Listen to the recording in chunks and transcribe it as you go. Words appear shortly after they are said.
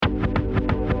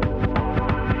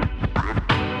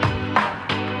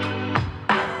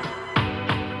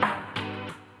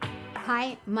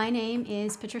My name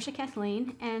is Patricia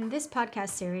Kathleen, and this podcast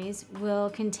series will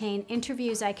contain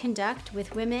interviews I conduct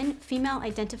with women,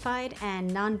 female-identified,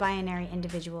 and non-binary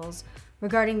individuals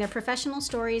regarding their professional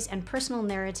stories and personal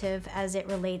narrative as it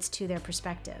relates to their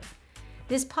perspective.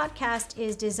 This podcast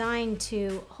is designed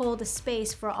to hold a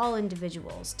space for all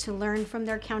individuals to learn from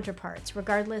their counterparts,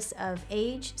 regardless of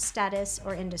age, status,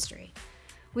 or industry.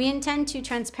 We intend to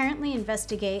transparently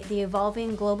investigate the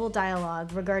evolving global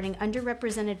dialogue regarding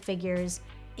underrepresented figures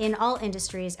in all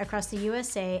industries across the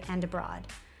USA and abroad.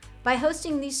 By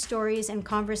hosting these stories and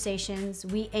conversations,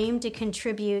 we aim to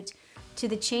contribute to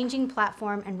the changing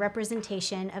platform and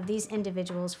representation of these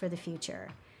individuals for the future.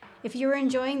 If you're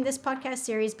enjoying this podcast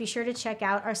series, be sure to check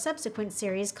out our subsequent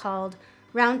series called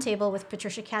Roundtable with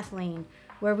Patricia Kathleen,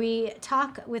 where we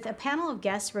talk with a panel of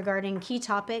guests regarding key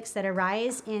topics that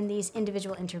arise in these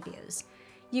individual interviews.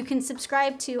 You can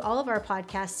subscribe to all of our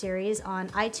podcast series on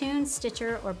iTunes,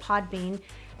 Stitcher, or Podbean,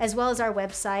 as well as our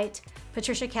website,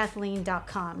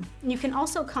 patriciakathleen.com. You can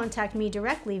also contact me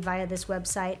directly via this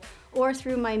website or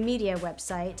through my media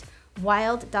website,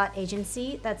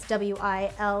 wilde.agency. That's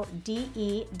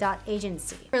WILDE.agency.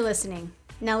 For listening.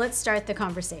 Now let's start the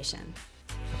conversation.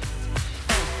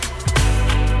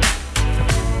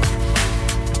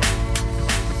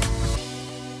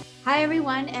 Hi,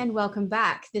 everyone, and welcome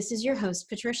back. This is your host,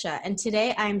 Patricia, and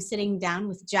today I'm sitting down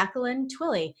with Jacqueline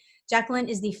Twilley. Jacqueline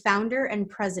is the founder and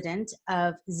president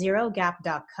of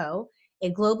ZeroGap.co, a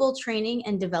global training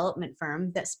and development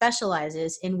firm that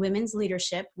specializes in women's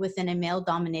leadership within a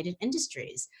male-dominated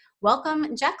industries.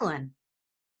 Welcome, Jacqueline.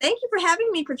 Thank you for having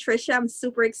me, Patricia. I'm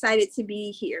super excited to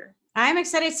be here. I'm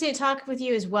excited to talk with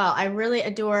you as well. I really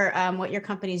adore what your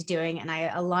company is doing, and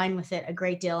I align with it a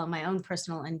great deal in my own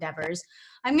personal endeavors.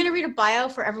 I'm going to read a bio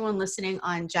for everyone listening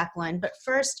on Jacqueline, but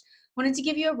first, I wanted to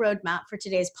give you a roadmap for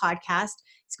today's podcast.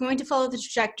 It's going to follow the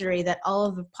trajectory that all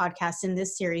of the podcasts in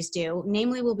this series do.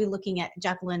 Namely, we'll be looking at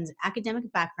Jacqueline's academic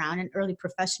background and early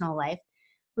professional life.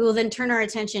 We will then turn our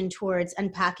attention towards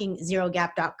unpacking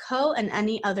ZeroGap.co and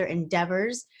any other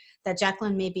endeavors that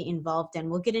Jacqueline may be involved in.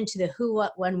 We'll get into the who,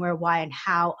 what, when, where, why, and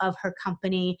how of her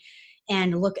company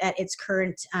and look at its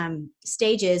current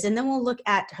stages. And then we'll look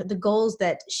at the goals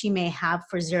that she may have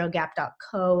for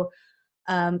ZeroGap.co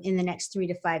in the next 3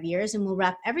 to 5 years. And we'll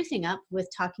wrap everything up with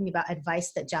talking about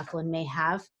advice that Jacqueline may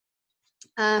have.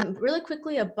 Really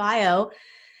quickly, a bio.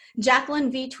 Jacqueline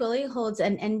V. Twilley holds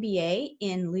an MBA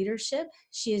in leadership.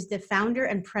 She is the founder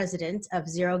and president of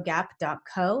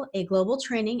ZeroGap.co, a global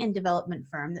training and development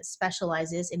firm that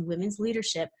specializes in women's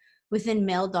leadership within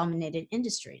male-dominated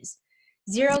industries.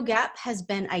 ZeroGap has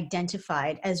been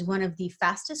identified as one of the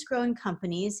fastest growing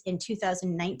companies in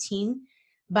 2019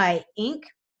 by Inc.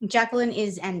 Jacqueline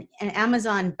is an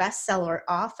Amazon bestseller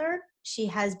author. She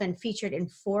has been featured in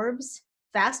Forbes,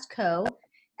 Fast Co.,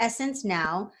 Essence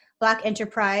Now, Black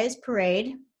Enterprise,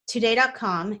 Parade,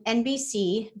 Today.com,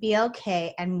 NBC,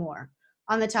 BLK, and more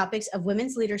on the topics of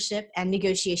women's leadership and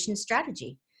negotiation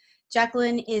strategy.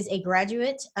 Jacqueline is a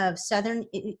graduate of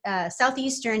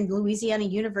Southeastern Louisiana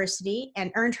University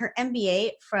and earned her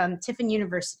MBA from Tiffin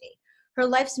University. Her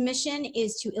life's mission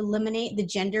is to eliminate the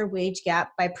gender wage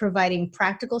gap by providing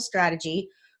practical strategy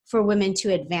for women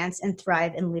to advance and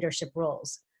thrive in leadership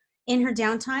roles. In her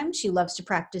downtime, she loves to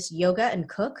practice yoga and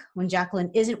cook. When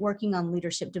Jacqueline isn't working on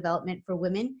leadership development for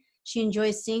women, she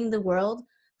enjoys seeing the world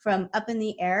from up in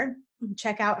the air.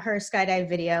 Check out her skydive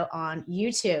video on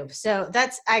YouTube. So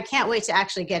I can't wait to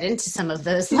actually get into some of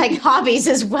those hobbies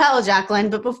as well, Jacqueline.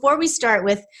 But before we start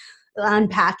with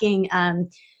unpacking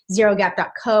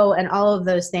ZeroGap.co and all of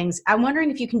those things, I'm wondering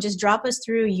if you can just drop us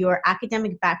through your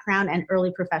academic background and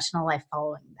early professional life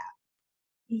following that.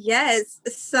 Yes.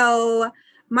 So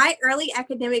my early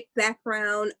academic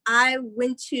background, I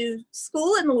went to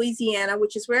school in Louisiana,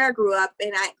 which is where I grew up,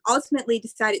 and I ultimately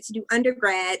decided to do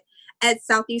undergrad at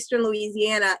Southeastern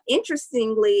Louisiana.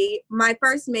 Interestingly, my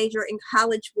first major in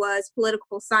college was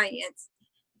political science.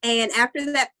 And after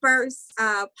that first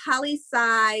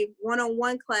poli-sci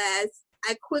one-on-one class,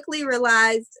 I quickly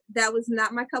realized that was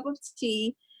not my cup of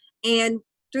tea. And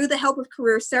through the help of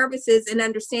career services and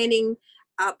understanding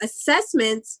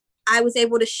assessments, I was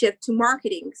able to shift to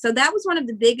marketing. So that was one of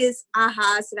the biggest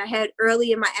ahas that I had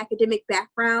early in my academic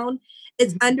background,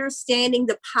 is understanding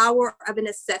the power of an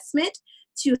assessment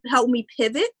to help me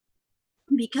pivot,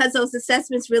 because those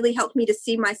assessments really helped me to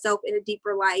see myself in a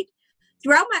deeper light.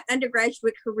 Throughout my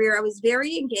undergraduate career, I was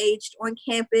very engaged on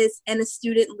campus and a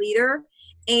student leader,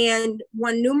 and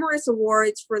won numerous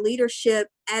awards for leadership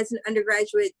as an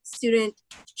undergraduate student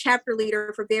chapter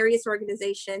leader for various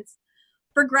organizations.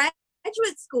 For graduate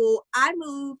school, I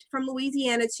moved from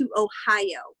Louisiana to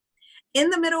Ohio. In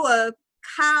the middle of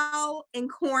cow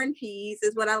and corn peas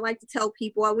is what I like to tell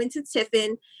people. I went to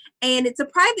Tiffin, and it's a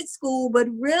private school, but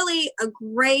really a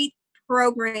great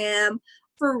program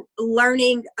for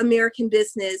learning American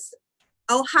business.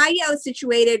 Ohio is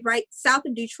situated right south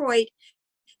of Detroit,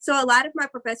 so a lot of my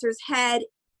professors had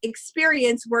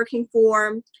experience working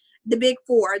for the big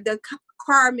four, the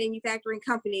car manufacturing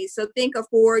companies. So think of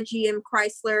Ford, GM,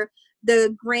 Chrysler,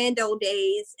 the grand old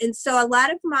days. And so a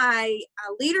lot of my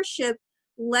leadership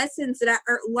lessons that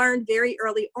I learned very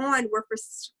early on were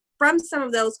from some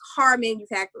of those car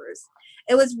manufacturers.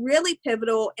 It was really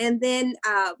pivotal. And then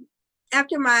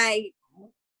after my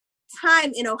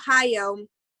time in Ohio,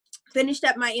 finished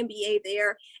up my MBA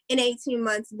there in 18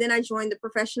 months. Then I joined the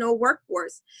professional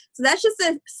workforce. So that's just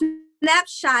a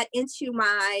snapshot into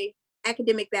my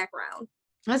academic background.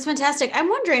 That's fantastic. I'm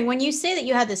wondering, when you say that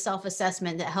you had this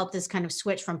self-assessment that helped this kind of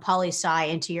switch from poli-sci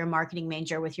into your marketing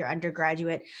major with your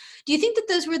undergraduate, do you think that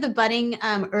those were the budding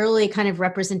early kind of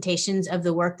representations of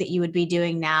the work that you would be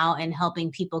doing now and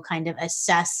helping people kind of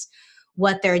assess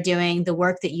what they're doing, the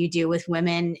work that you do with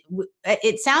women?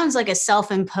 It sounds like a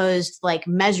self-imposed like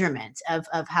measurement of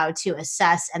how to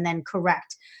assess and then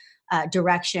correct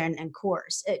direction and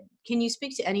course. Can you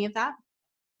speak to any of that?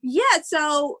 Yeah,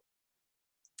 so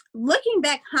looking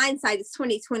back, hindsight is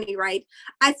 2020, right?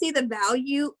 I see the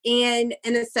value in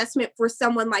an assessment for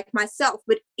someone like myself,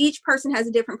 but each person has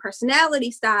a different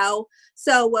personality style.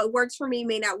 So what works for me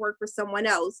may not work for someone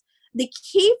else. The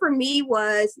key for me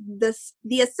was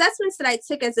the assessments that I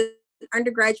took as an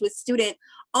undergraduate student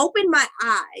opened my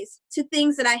eyes to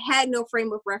things that I had no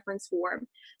frame of reference for.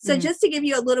 So just to give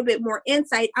you a little bit more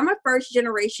insight, I'm a first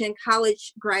generation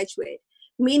college graduate,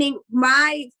 meaning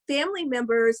my family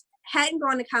members hadn't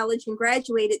gone to college and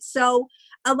graduated. So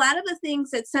a lot of the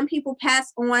things that some people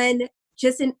pass on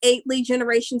just innately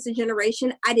generation to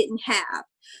generation, I didn't have.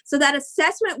 So that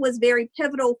assessment was very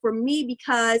pivotal for me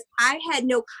because I had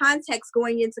no context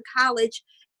going into college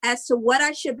as to what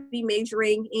I should be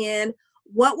majoring in,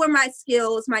 what were my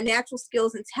skills, my natural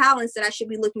skills and talents that I should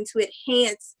be looking to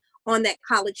enhance on that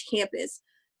college campus.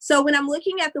 So when I'm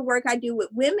looking at the work I do with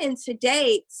women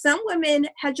today, some women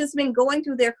have just been going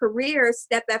through their careers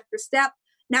step after step,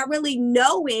 not really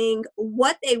knowing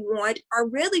what they want, or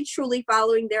really truly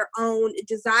following their own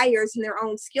desires and their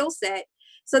own skill set.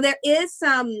 So there is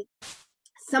some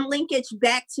linkage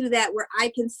back to that where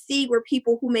I can see where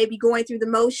people who may be going through the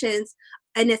motions,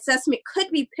 an assessment could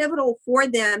be pivotal for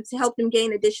them to help them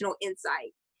gain additional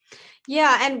insight.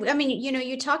 Yeah. And I mean,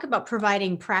 you talk about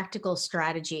providing practical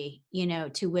strategy,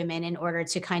 to women in order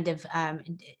to kind of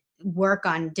work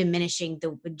on diminishing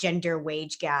the gender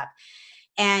wage gap.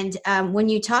 And when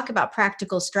you talk about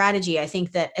practical strategy, I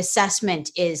think that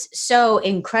assessment is so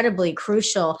incredibly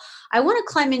crucial. I want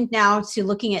to climb in now to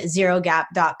looking at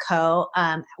zerogap.co,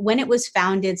 when it was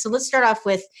founded. So let's start off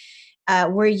with,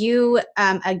 were you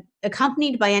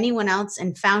accompanied by anyone else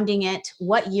in founding it?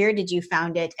 What year did you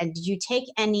found it? And did you take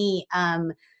any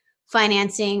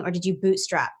financing, or did you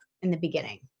bootstrap in the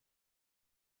beginning?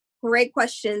 Great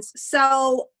questions.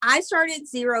 So I started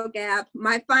Zero Gap.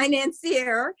 My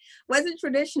financier wasn't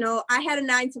traditional. I had a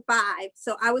 9 to 5.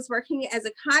 So I was working as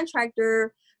a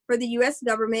contractor for the US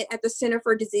government at the Center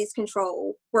for Disease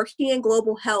Control, working in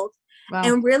global health. Wow.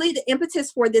 And really the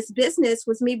impetus for this business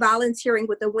was me volunteering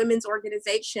with a women's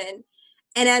organization.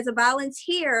 And as a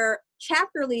volunteer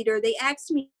chapter leader, they asked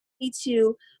me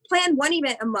to plan one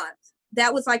event a month.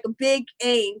 That was like a big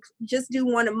aim, just do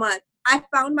one a month. I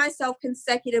found myself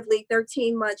consecutively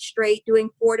 13 months straight doing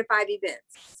 4 to 5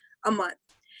 events a month.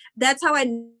 That's how I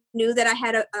knew that I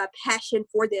had a passion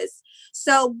for this.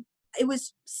 So it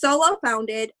was solo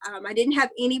founded. I didn't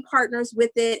have any partners with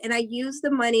it. And I used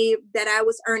the money that I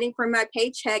was earning from my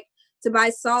paycheck to buy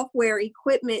software,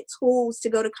 equipment, tools, to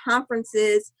go to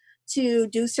conferences, to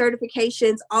do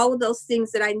certifications, all of those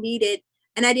things that I needed.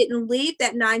 And I didn't leave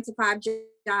that 9 to 5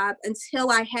 job until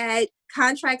I had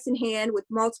contracts in hand with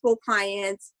multiple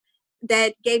clients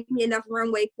that gave me enough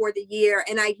runway for the year.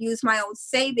 And I used my own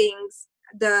savings,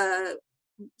 the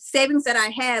savings that I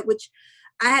had, which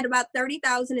I had about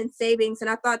 30,000 in savings. And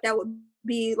I thought that would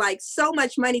be like so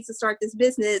much money to start this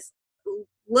business.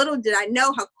 Little did I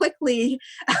know how quickly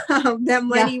that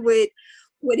money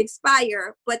would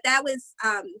expire. But that was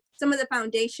some of the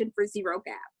foundation for Zero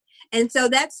Gap. And so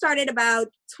that started about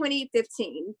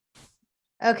 2015.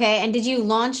 Okay. And did you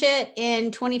launch it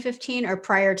in 2015 or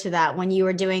prior to that, when you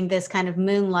were doing this kind of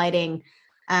moonlighting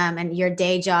and your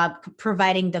day job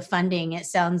providing the funding? It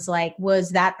sounds like,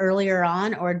 was that earlier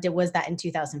on, or was that in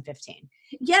 2015?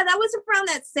 Yeah, that was around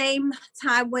that same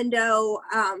time window,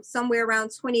 somewhere around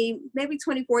maybe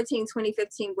 2014,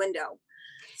 2015 window.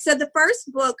 So the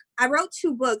first book, I wrote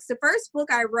two books. The first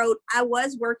book I wrote, I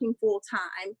was working full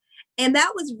time. And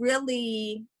that was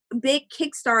really a big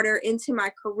Kickstarter into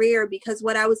my career because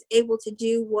what I was able to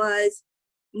do was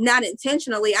not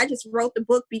intentionally. I just wrote the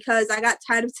book because I got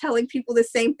tired of telling people the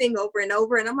same thing over and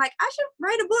over. And I'm like, I should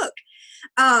write a book.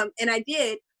 And I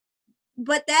did.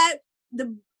 But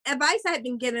the advice I had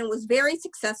been given was very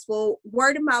successful.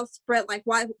 Word of mouth spread like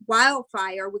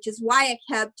wildfire, which is why I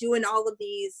kept doing all of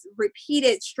these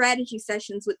repeated strategy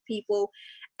sessions with people.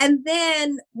 And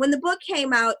then when the book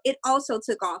came out, it also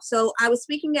took off. So I was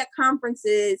speaking at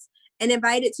conferences and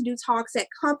invited to do talks at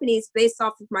companies based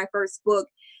off of my first book.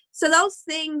 So those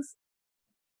things,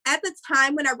 at the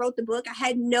time when I wrote the book, I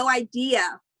had no idea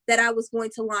that I was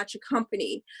going to launch a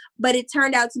company, but it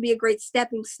turned out to be a great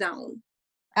stepping stone.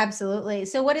 Absolutely.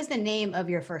 So what is the name of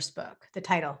your first book, the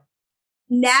title?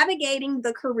 Navigating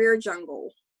the Career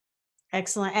Jungle.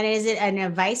 Excellent. And is it an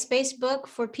advice-based book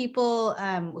for people?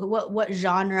 What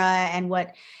genre and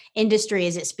what industry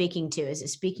is it speaking to? Is it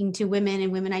speaking to women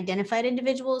and women-identified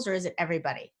individuals, or is it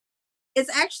everybody? It's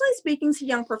actually speaking to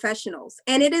young professionals,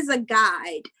 and it is a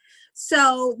guide.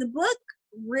 So the book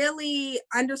really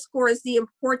underscores the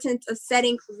importance of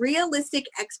setting realistic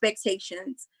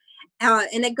expectations.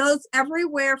 And it goes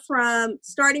everywhere from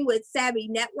starting with savvy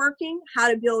networking, how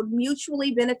to build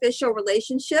mutually beneficial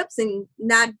relationships and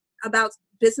not about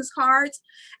business cards.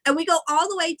 And we go all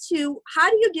the way to how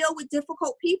do you deal with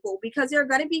difficult people? Because there are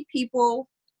going to be people,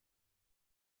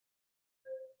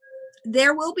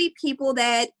 there will be people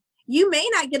that you may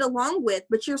not get along with,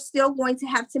 but you're still going to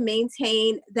have to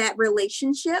maintain that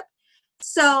relationship.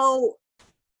 So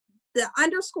the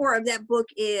underscore of that book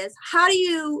is how do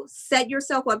you set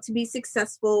yourself up to be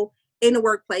successful in the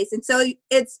workplace? And so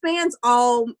it spans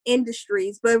all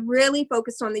industries, but really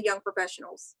focused on the young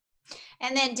professionals.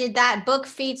 And then did that book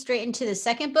feed straight into the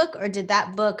second book, or did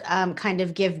that book kind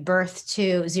of give birth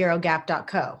to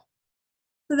ZeroGap.co?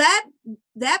 So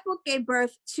that book gave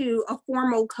birth to a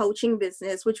formal coaching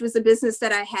business, which was a business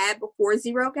that I had before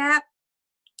Zero Gap.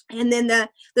 And then the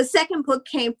second book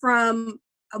came from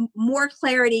more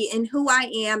clarity in who I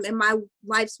am and my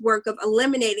life's work of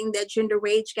eliminating that gender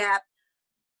wage gap,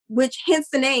 which hence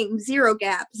the name Zero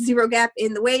Gap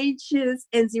in the wages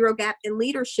and Zero Gap in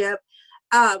leadership.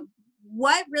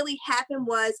 What really happened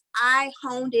was I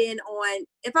honed in on,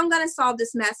 if I'm going to solve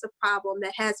this massive problem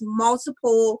that has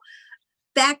multiple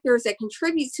factors that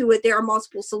contribute to it, there are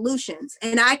multiple solutions,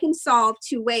 and I can solve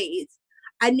two ways.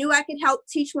 I knew I could help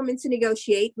teach women to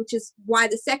negotiate, which is why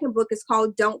the second book is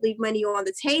called Don't Leave Money on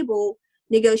the Table,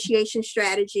 Negotiation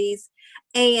Strategies.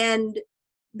 And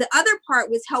the other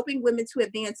part was helping women to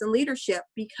advance in leadership,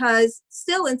 because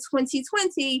still in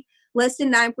 2020, less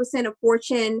than 9% of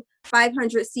Fortune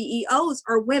 500 CEOs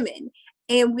are women.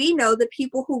 And we know the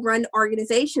people who run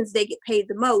organizations, they get paid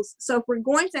the most. So if we're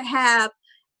going to have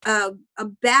a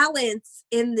balance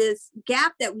in this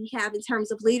gap that we have in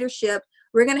terms of leadership,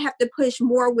 we're going to have to push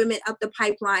more women up the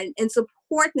pipeline and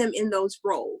support them in those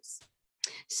roles.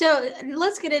 So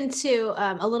let's get into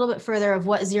a little bit further of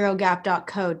what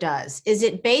ZeroGap.co does. Is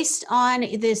it based on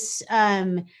this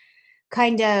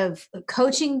kind of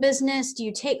coaching business? Do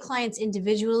you take clients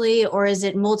individually, or is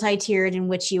it multi-tiered in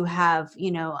which you have,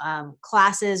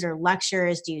 classes or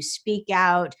lectures? Do you speak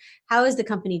out? How is the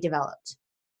company developed?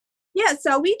 Yeah,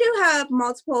 so we do have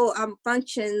multiple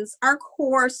functions. Our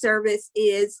core service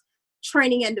is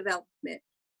training and development.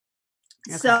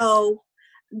 Okay. So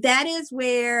that is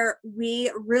where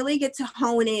we really get to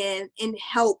hone in and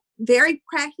help very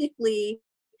practically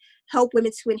help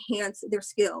women to enhance their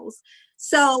skills.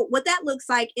 So what that looks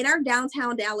like, in our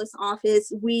downtown Dallas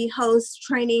office, we host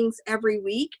trainings every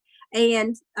week,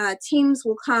 and teams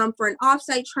will come for an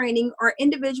offsite training, or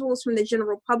individuals from the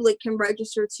general public can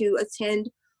register to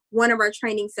attend one of our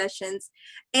training sessions.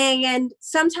 And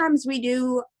sometimes we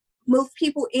do move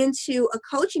people into a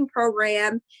coaching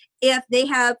program if they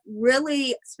have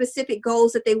really specific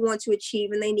goals that they want to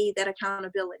achieve and they need that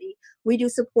accountability. We do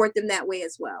support them that way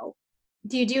as well.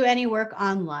 Do you do any work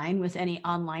online with any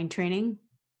online training?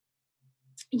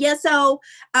 Yeah, so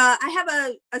I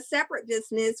have a separate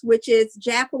business, which is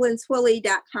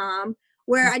JacquelineTwilley.com,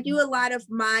 where I do a lot of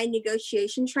my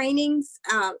negotiation trainings,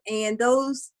 and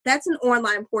that's an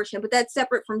online portion, but that's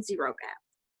separate from Zero Gap.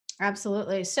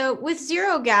 Absolutely. So with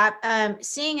Zero Gap,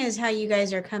 seeing as how you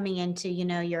guys are coming into,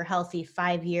 your healthy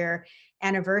 5-year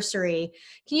anniversary,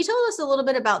 can you tell us a little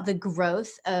bit about the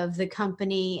growth of the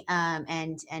company,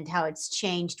 and how it's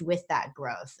changed with that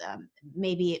growth?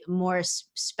 Maybe more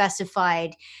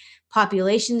specified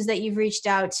populations that you've reached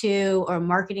out to, or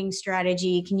marketing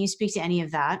strategy. Can you speak to any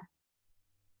of that?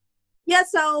 Yeah,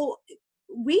 so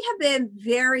we have been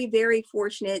very, very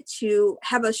fortunate to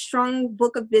have a strong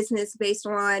book of business based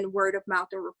on word of mouth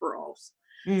and referrals.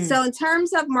 Mm, So in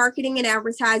terms of marketing and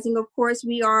advertising, of course,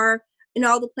 we are in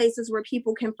all the places where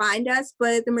people can find us,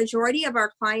 but the majority of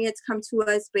our clients come to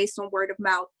us based on word of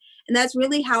mouth. And that's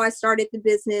really how I started the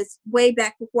business way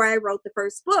back before I wrote the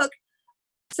first book.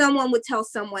 Someone would tell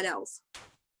someone else.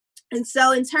 And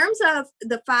so in terms of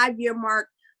the 5-year mark,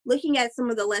 looking at some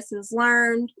of the lessons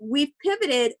learned, we've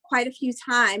pivoted quite a few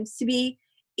times to be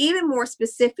even more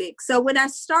specific. So when I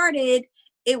started,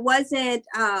 it wasn't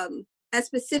as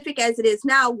specific as it is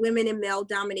now, women in male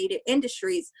dominated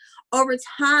industries. Over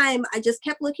time, I just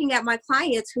kept looking at my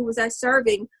clients, who was I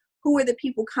serving, who were the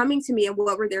people coming to me, and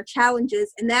what were their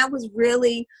challenges. And that was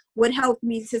really what helped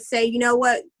me to say, you know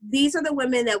what, these are the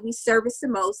women that we service the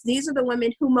most. These are the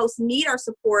women who most need our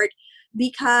support,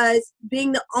 because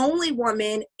being the only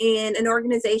woman in an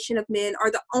organization of men, or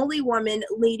the only woman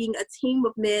leading a team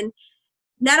of men,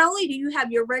 not only do you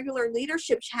have your regular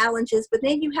leadership challenges, but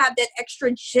then you have that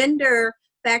extra gender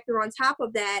factor on top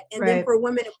of that. And then right. for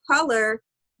women of color,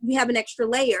 we have an extra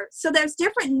layer. So there's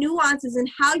different nuances in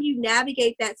how you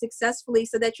navigate that successfully,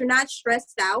 so that you're not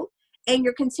stressed out and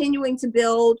you're continuing to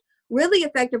build really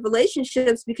effective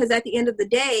relationships, because at the end of the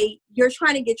day, you're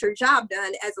trying to get your job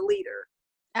done as a leader.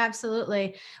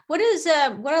 Absolutely. What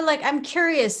are like, I'm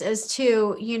curious as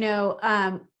to,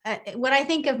 when I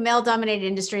think of male dominated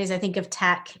industries, I think of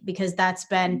tech, because that's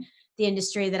been the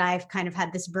industry that I've kind of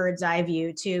had this bird's eye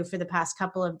view to for the past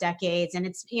couple of decades. And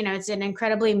it's, it's an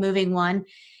incredibly moving one.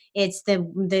 It's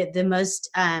the most,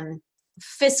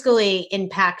 fiscally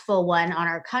impactful one on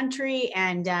our country.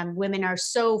 And women are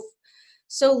so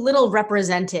little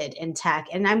represented in tech.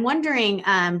 And I'm wondering,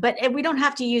 but we don't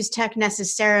have to use tech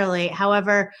necessarily.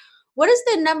 However, what is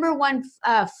the number one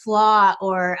flaw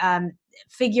or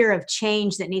figure of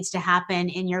change that needs to happen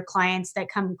in your clients that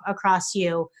come across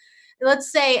you?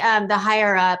 Let's say the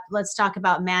higher up, let's talk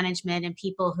about management and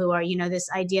people who are, this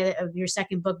idea of your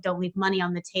second book, Don't Leave Money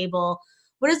on the Table.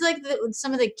 What is like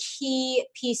some of the key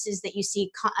pieces that you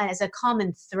see as a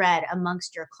common thread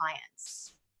amongst your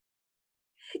clients?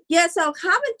 Yeah, so a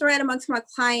common thread amongst my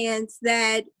clients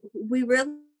that we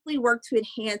really work to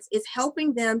enhance is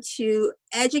helping them to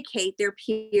educate their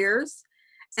peers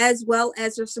as well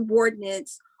as their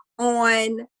subordinates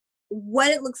on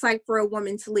what it looks like for a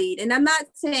woman to lead. And I'm not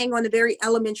saying on a very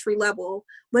elementary level,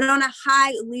 but on a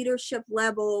high leadership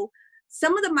level,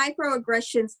 some of the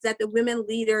microaggressions that the women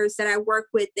leaders that I work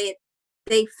with,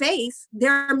 they face,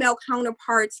 their male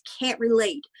counterparts can't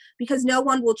relate, because no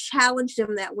one will challenge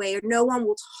them that way, or no one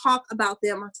will talk about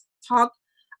them or talk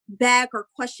back or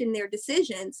question their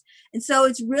decisions. And so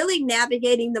it's really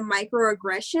navigating the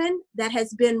microaggression that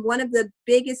has been one of the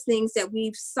biggest things that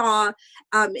we've saw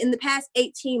in the past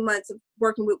 18 months of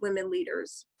working with women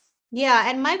leaders. Yeah,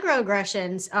 and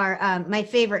microaggressions are my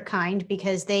favorite kind,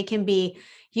 because they can be,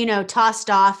 tossed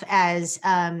off as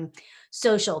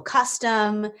social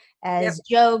custom, Yep. as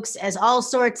jokes, as all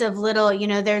sorts of little,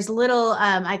 there's little,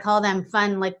 I call them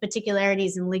fun, like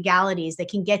particularities and legalities that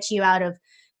can get you out of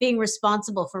being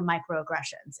responsible for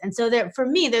microaggressions. And so for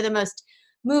me, they're the most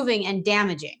moving and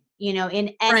damaging, in Right.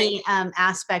 any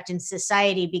aspect in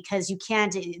society, because you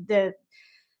can't,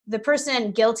 the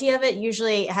person guilty of it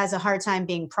usually has a hard time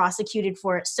being prosecuted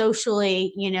for it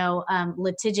socially,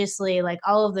 litigiously, like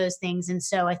all of those things. And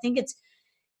so I think it's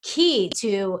key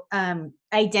to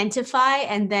identify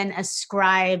and then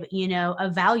ascribe,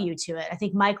 a value to it. I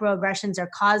think microaggressions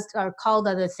are called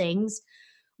other things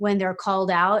when they're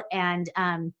called out, and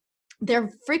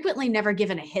they're frequently never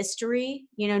given a history.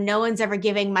 No one's ever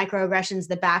giving microaggressions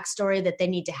the backstory that they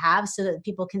need to have, so that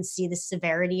people can see the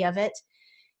severity of it.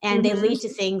 And they Hmm. lead to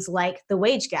things like the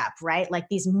wage gap, right? Like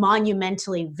these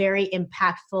monumentally very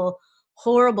impactful,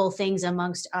 horrible things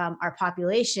amongst our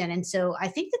population. And so I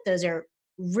think that those are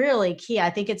really key. I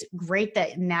think it's great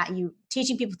that you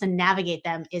teaching people to navigate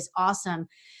them is awesome.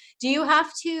 Do you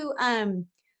have to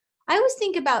I always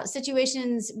think about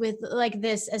situations with like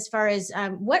this, as far as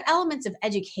what elements of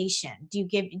education do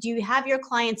you have your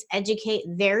clients educate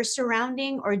their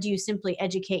surrounding, or do you simply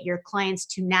educate your clients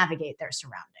to navigate their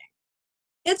surrounding?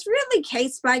 It's really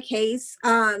case by case.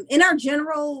 In our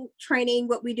general training,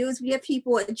 what we do is we give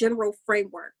people a general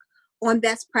framework on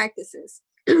best practices,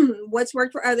 what's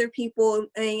worked for other people,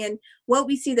 and what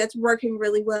we see that's working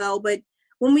really well. But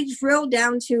when we drill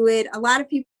down to it, a lot of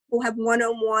people have one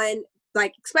on one,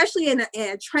 like especially in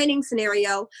a training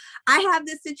scenario. I have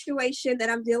this situation that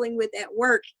I'm dealing with at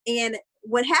work, and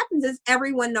what happens is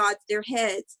everyone nods their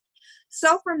heads.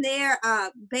 So from there,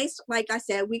 based, like I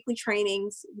said, weekly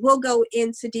trainings, we'll go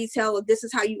into detail of this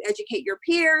is how you educate your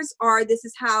peers, or this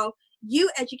is how you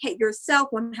educate yourself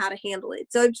on how to handle it.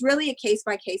 So it's really a case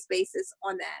by case basis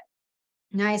on that.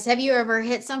 Nice. Have you ever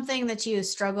hit something that you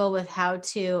struggle with how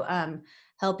to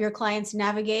help your clients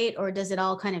navigate, or does it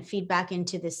all kind of feed back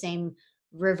into the same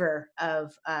river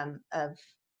of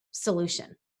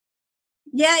solution?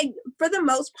 Yeah, for the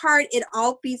most part, it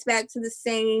all feeds back to the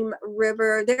same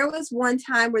river. There was one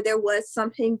time where there was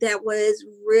something that was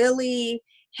really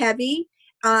heavy.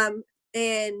 And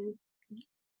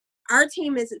our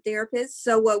team is a therapist.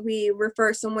 So, what we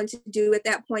refer someone to do at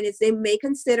that point is they may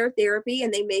consider therapy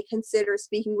and they may consider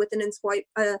speaking with an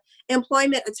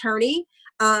employment attorney,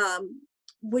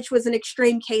 which was an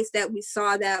extreme case that we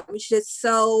saw that was just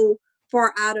so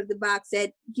far out of the box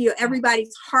that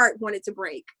everybody's heart wanted to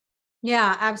break.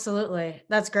 Yeah, absolutely.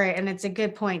 That's great. And it's a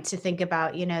good point to think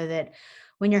about, that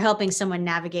when you're helping someone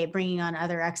navigate, bringing on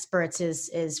other experts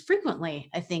is frequently,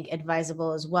 I think,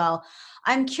 advisable as well.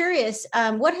 I'm curious,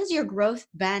 what has your growth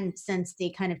been since the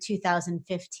kind of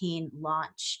 2015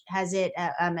 launch? Has it,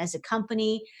 as a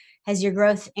company, has your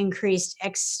growth increased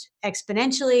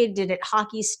exponentially? Did it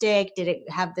hockey stick? Did it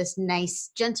have this nice,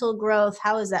 gentle growth?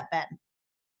 How has that been?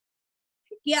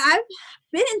 Yeah, I've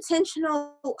been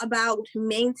intentional about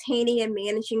maintaining and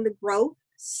managing the growth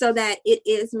so that it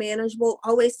is manageable,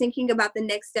 always thinking about the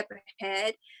next step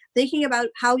ahead, thinking about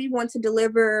how we want to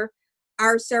deliver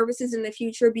our services in the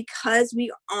future because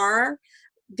we are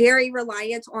very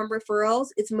reliant on referrals.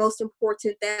 It's most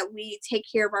important that we take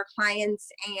care of our clients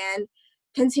and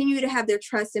continue to have their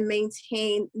trust and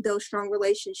maintain those strong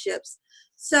relationships.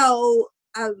 So,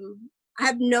 I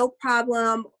have no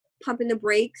problem pumping the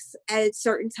brakes at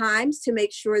certain times to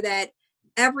make sure that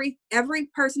every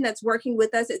person that's working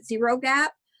with us at Zero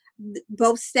Gap,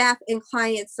 both staff and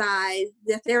client side,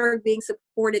 that they're being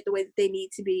supported the way that they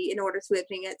need to be in order to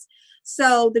advance.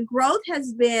 So the growth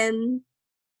has been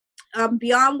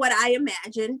beyond what I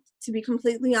imagined, to be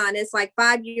completely honest. Like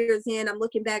 5 years in, I'm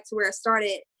looking back to where I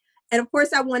started. And of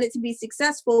course, I wanted to be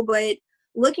successful, but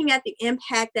looking at the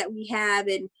impact that we have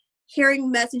and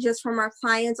hearing messages from our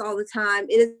clients all the time,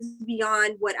 it is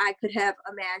beyond what I could have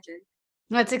imagined.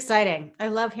 That's exciting. I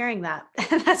love hearing that.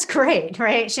 That's great,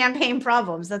 right? Champagne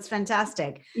problems. That's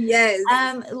fantastic. Yes.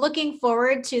 Looking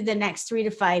forward to the next 3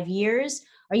 to 5 years,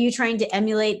 are you trying to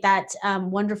emulate that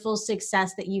wonderful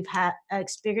success that you've had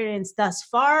experienced thus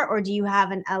far, or do you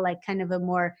have a like kind of a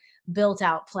more built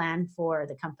out plan for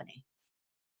the company?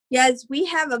 Yes, we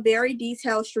have a very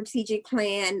detailed strategic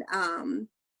plan,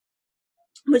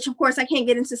 which of course I can't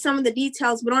get into some of the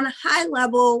details, but on a high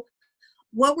level,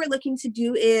 what we're looking to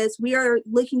do is we are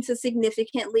looking to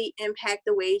significantly impact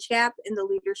the wage gap and the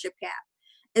leadership gap.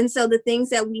 And so the things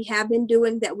that we have been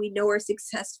doing that we know are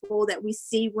successful, that we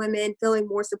see women feeling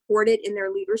more supported in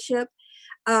their leadership,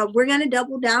 we're going to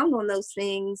double down on those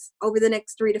things over the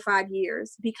next 3 to 5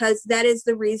 years because that is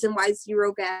the reason why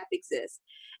Zero Gap exists.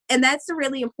 And that's a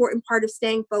really important part of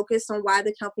staying focused on why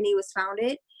the company was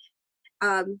founded,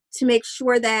 to make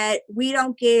sure that we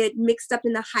don't get mixed up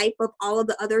in the hype of all of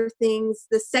the other things,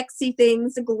 the sexy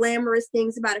things, the glamorous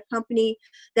things about a company,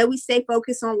 that we stay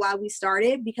focused on why we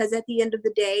started. Because at the end of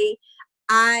the day,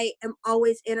 I am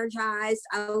always energized.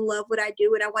 I love what I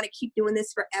do and I want to keep doing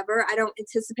this forever. I don't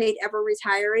anticipate ever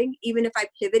retiring, even if I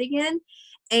pivot again.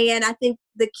 And I think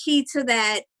the key to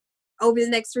that over the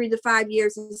next 3 to 5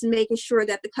 years is making sure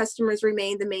that the customers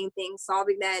remain the main thing,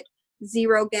 solving that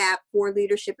zero gap for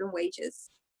leadership and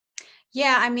wages.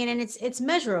 Yeah, I mean, and it's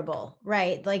measurable,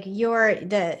 right? Like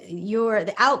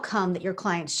the outcome that your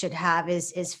clients should have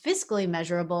is fiscally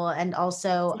measurable, and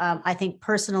also I think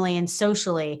personally and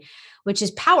socially, which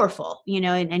is powerful,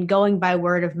 and going by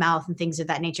word of mouth and things of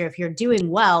that nature. If you're doing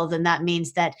well, then that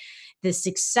means that the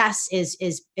success is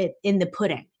in the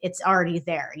pudding. It's already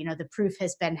there. The proof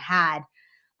has been had.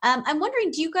 I'm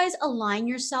wondering, do you guys align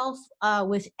yourself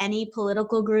with any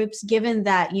political groups, given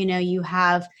that you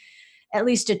have at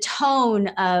least a tone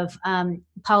of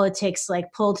politics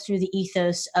like pulled through the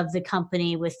ethos of the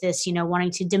company with this,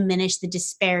 wanting to diminish the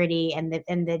disparity and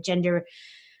the gender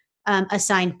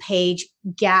assigned page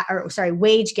gap, or sorry,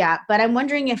 wage gap. But I'm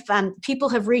wondering if people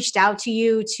have reached out to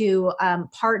you to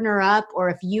partner up, or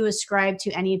if you ascribe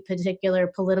to any particular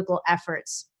political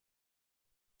efforts.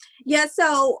 Yeah,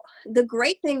 so the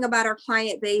great thing about our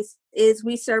client base is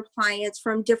we serve clients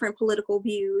from different political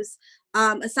views.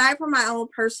 Aside from my own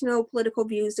personal political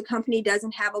views, the company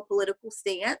doesn't have a political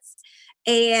stance.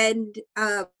 And,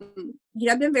 I've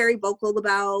been very vocal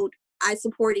about I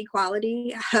support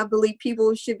equality. I believe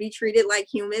people should be treated like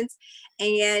humans.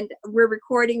 And we're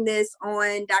recording this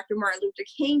on Dr. Martin Luther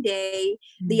King Day,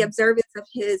 the Mhm. observance of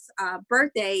his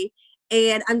birthday.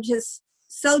 And I'm just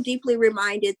so deeply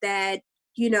reminded that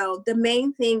the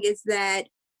main thing is that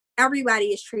everybody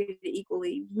is treated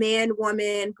equally, man,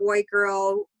 woman, boy,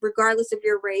 girl, regardless of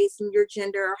your race and your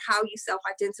gender or how you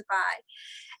self-identify.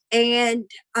 And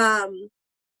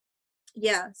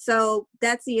yeah, so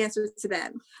that's the answer to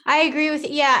that. I agree with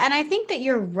yeah, and I think that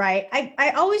you're right.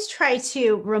 I always try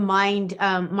to remind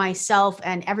myself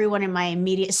and everyone in my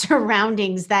immediate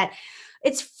surroundings that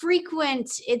it's frequent.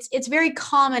 It's very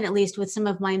common, at least with some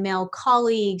of my male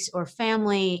colleagues or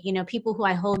family, people who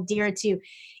I hold dear to,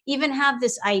 even have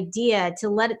this idea to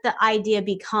let the idea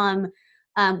become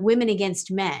women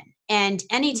against men. And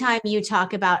anytime you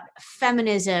talk about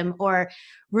feminism or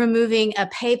removing a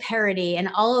pay parity and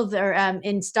all of their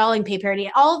installing pay parity,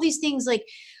 all of these things, like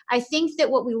I think that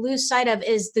what we lose sight of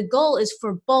is the goal is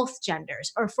for both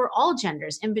genders or for all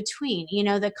genders in between.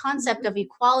 The concept of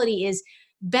equality is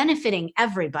benefiting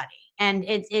everybody, and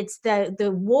it's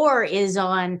the war is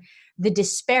on the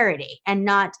disparity and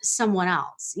not someone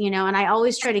else. And I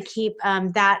always try to keep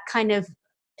that kind of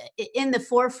in the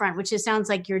forefront, which it sounds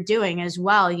like you're doing as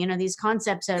well. These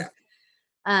concepts of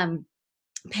um,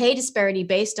 pay disparity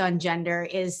based on gender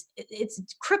it's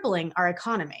crippling our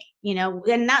economy,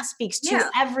 and that speaks to Yeah.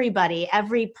 everybody,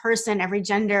 every person, every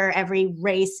gender, every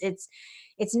race.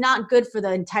 It's not good for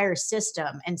the entire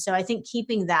system. And so I think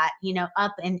keeping that,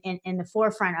 up in the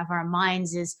forefront of our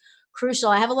minds is crucial.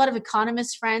 I have a lot of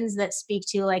economist friends that speak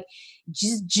to like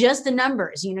just the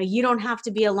numbers. You don't have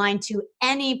to be aligned to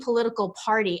any political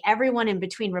party. Everyone in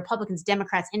between, Republicans,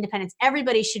 Democrats, independents,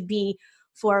 everybody should be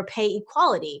for pay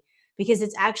equality, because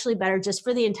it's actually better just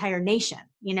for the entire nation.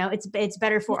 It's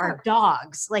better for our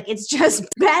dogs. Like it's just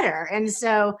better. And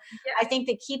so I think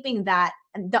that keeping that,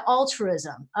 the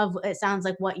altruism of, it sounds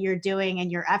like what you're doing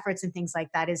and your efforts and things like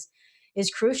that is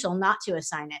crucial, not to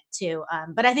assign it to.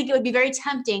 But I think it would be very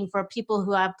tempting for people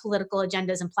who have political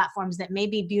agendas and platforms that may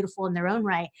be beautiful in their own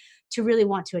right to really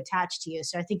want to attach to you.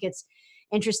 So I think it's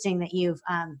interesting that you've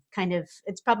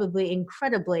it's probably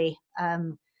incredibly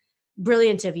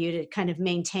brilliant of you to kind of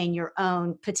maintain your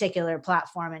own particular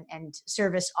platform and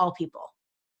service all people.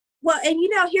 Well, and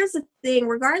here's the thing,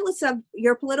 regardless of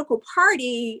your political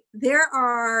party, there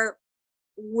are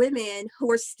women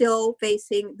who are still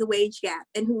facing the wage gap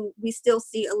and who we still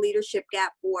see a leadership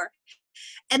gap for.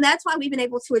 And that's why we've been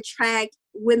able to attract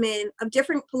women of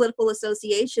different political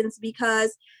associations,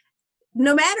 because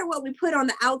no matter what we put on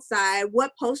the outside,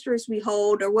 what posters we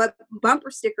hold or what bumper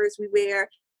stickers we wear,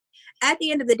 at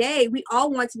the end of the day, we all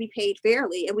want to be paid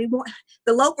fairly, and we want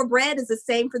the loaf of bread is the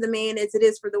same for the man as it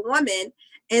is for the woman.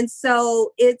 And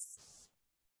so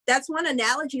that's one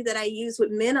analogy that I use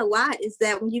with men a lot, is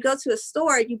that when you go to a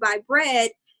store, you buy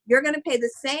bread, you're going to pay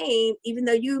the same, even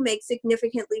though you make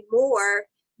significantly more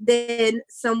than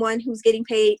someone who's getting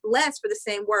paid less for the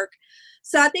same work.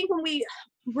 So I think when we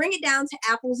bring it down to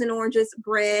apples and oranges,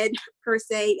 bread per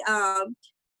se,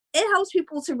 it helps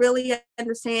people to really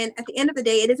understand at the end of the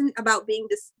day, it isn't about being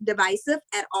divisive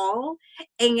at all.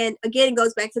 And again, it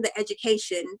goes back to the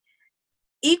education.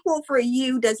 Equal for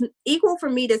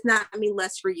me does not mean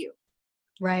less for you.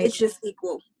 Right. It's just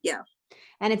equal. Yeah.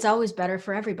 And it's always better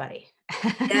for everybody.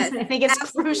 Yes, I think it's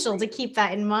absolutely crucial to keep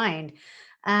that in mind.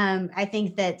 I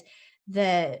think that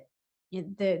the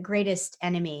greatest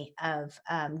enemy of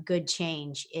good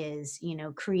change is,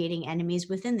 creating enemies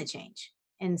within the change.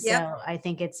 And Yep. so I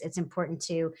think it's important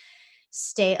to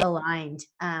stay aligned.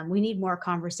 We need more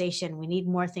conversation. We need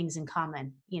more things in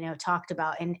common, talked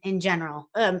about in general.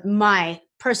 My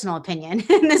personal opinion,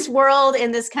 in this world,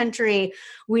 in this country,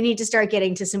 we need to start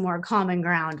getting to some more common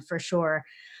ground for sure.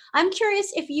 I'm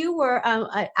curious if you were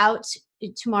out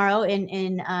tomorrow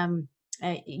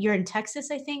you're in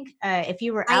Texas, I think. If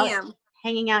you were I out am.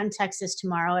 hanging out in Texas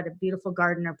tomorrow at a beautiful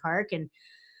garden or park, and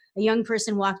a young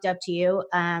person walked up to you,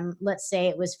 let's say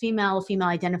it was female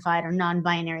identified or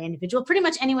non-binary individual, pretty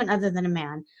much anyone other than a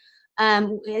man,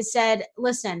 it said,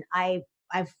 listen, I've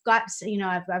got,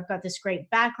 I've got this great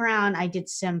background. I did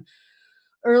some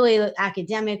early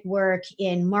academic work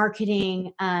in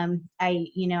marketing.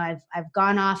 I've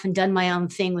gone off and done my own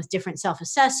thing with different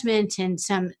self-assessment and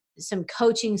some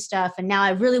coaching stuff. And now I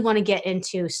really want to get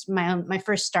into my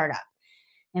first startup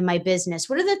in my business.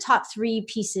 What are the top 3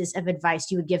 pieces of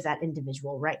advice you would give that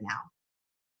individual right now?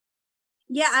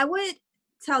 Yeah, I would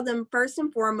tell them, first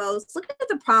and foremost, look at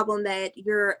the problem that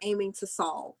you're aiming to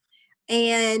solve,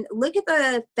 and look at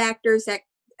the factors that,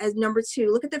 as number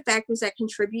 2, look at the factors that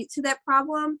contribute to that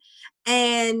problem.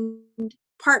 And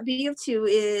part B of 2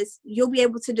 is you'll be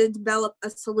able to develop a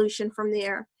solution from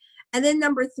there. And then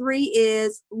number 3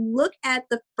 is look at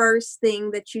the first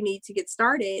thing that you need to get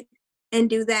started and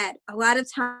do that. A lot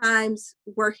of times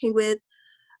working with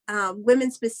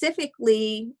women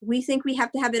specifically, we think we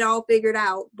have to have it all figured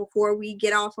out before we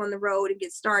get off on the road and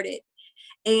get started.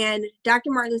 And Dr.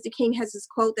 Martin Luther King has this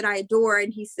quote that I adore,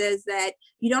 and he says that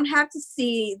you don't have to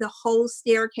see the whole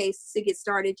staircase to get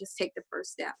started, just take the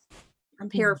first step. I'm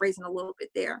paraphrasing a little bit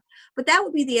there. But that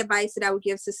would be the advice that I would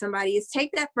give to somebody, is take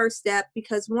that first step,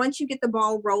 because once you get the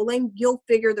ball rolling, you'll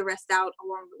figure the rest out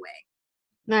along the way.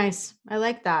 Nice. I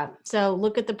like that. So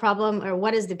look at the problem, or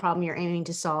what is the problem you're aiming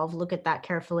to solve? Look at that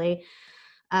carefully.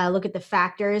 Look at the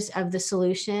factors of the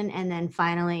solution, and then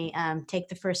finally take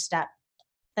the first step.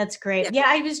 That's great. Yeah,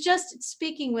 I was just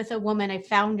speaking with a woman, a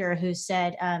founder, who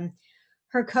said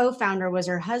her co-founder was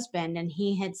her husband, and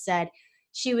he had said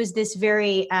she was this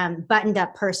very buttoned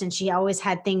up person. She always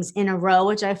had things in a row,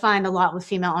 which I find a lot with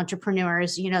female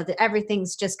entrepreneurs, that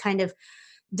everything's just kind of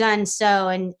done. So,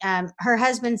 and her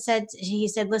husband said, he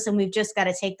said, listen, we've just got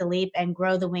to take the leap and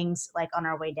grow the wings like on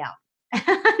our way down. And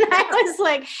I was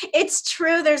like, it's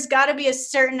true. There's got to be a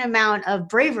certain amount of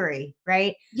bravery,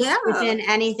 right? Yeah. Within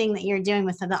anything that you're doing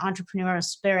with the entrepreneurial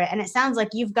spirit. And it sounds like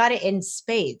you've got it in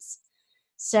spades.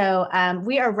 So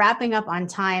we are wrapping up on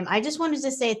time. I just wanted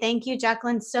to say thank you,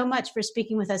 Jacqueline, so much for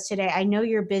speaking with us today. I know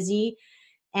you're busy,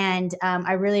 and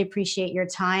I really appreciate your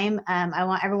time. I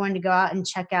want everyone to go out and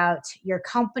check out your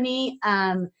company,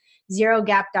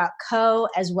 zerogap.co,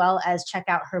 as well as check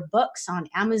out her books on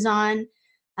Amazon.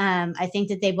 I think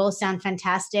that they both sound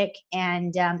fantastic.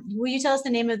 And will you tell us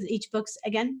the name of each books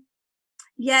again?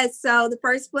 Yes. So the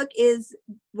first book is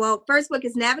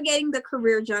Navigating the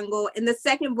Career Jungle, and the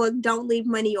second book, Don't Leave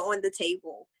Money on the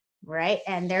Table. Right.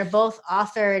 And they're both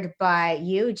authored by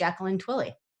you, Jacqueline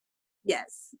Twilley.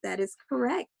 Yes, that is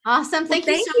correct. Awesome. Thank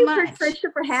you so much. Thank you,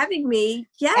 Trisha, for having me.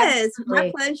 Yes,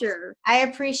 Absolutely. My pleasure. I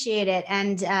appreciate it.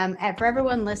 And for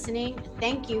everyone listening,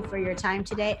 thank you for your time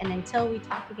today. And until we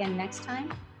talk again next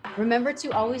time, remember to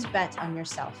always bet on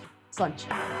yourself. Slunch.